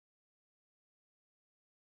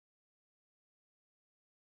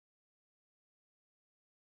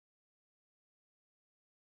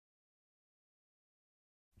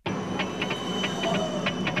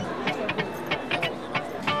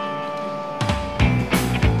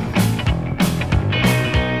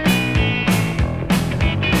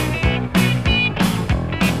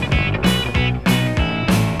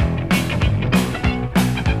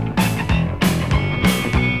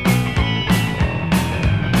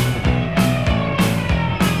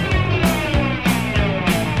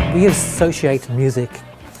We associate music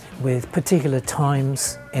with particular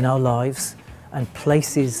times in our lives and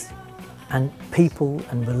places and people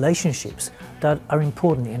and relationships that are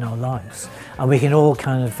important in our lives. And we can all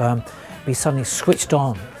kind of be suddenly switched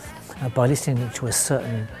on by listening to a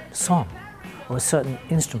certain song or a certain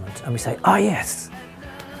instrument, and we say, "Ah, yes,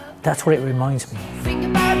 that's what it reminds me of." Think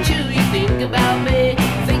about you, you think about me,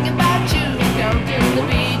 think about you, counting the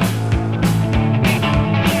beat.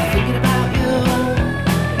 I'm thinking about you,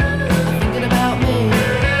 I'm thinking about me,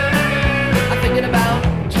 I'm thinking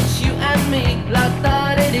about just you and me,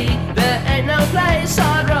 la-da-dee-dee, there ain't no place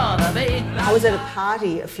I'd rather be. I was at a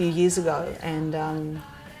party a few years ago and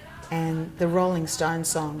the Rolling Stones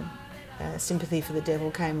song, Sympathy for the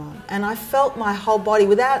Devil, came on, and I felt my whole body,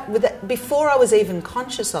 before I was even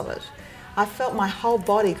conscious of it, I felt my whole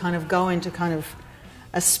body kind of go into kind of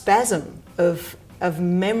a spasm of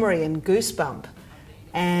memory and goosebump,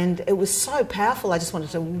 and it was so powerful I just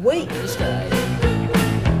wanted to weep. A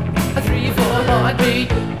 3-4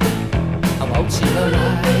 heartbeat, I won't see the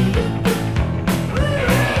light.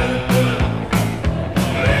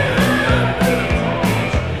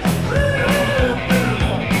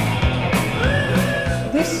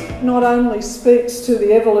 Not only speaks to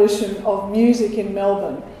the evolution of music in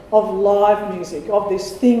Melbourne, of live music, of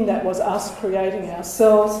this thing that was us creating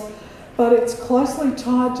ourselves, but it's closely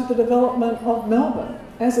tied to the development of Melbourne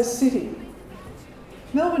as a city.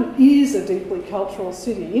 Melbourne is a deeply cultural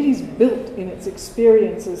city. It is built in its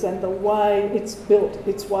experiences and the way it's built,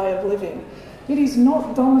 its way of living. It is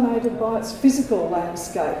not dominated by its physical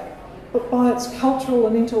landscape, but by its cultural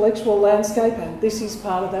and intellectual landscape, and this is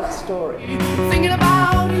part of that story. Thinking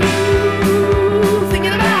about you,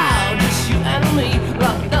 thinking about just you and me,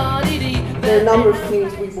 la-da-dee-dee. There are a number of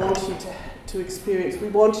things we want you to experience. We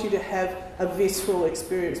want you to have a visceral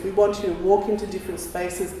experience. We want you to walk into different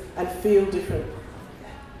spaces and feel different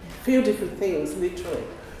things, literally.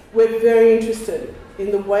 We're very interested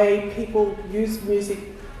in the way people use music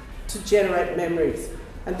to generate memories,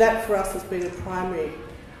 and that for us has been a primary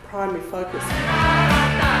focus. I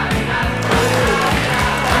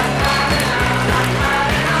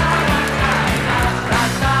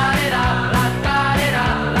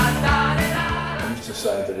used to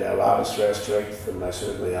say that our artists are our strength, and they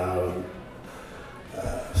certainly are, and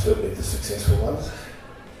certainly the successful ones.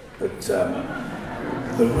 But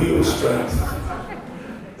the real strength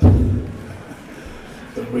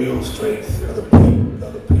are the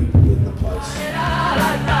people in the place.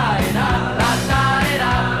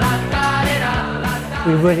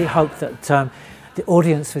 We really hope that the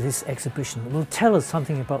audience for this exhibition will tell us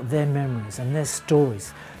something about their memories and their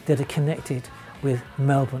stories that are connected with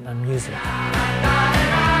Melbourne and music.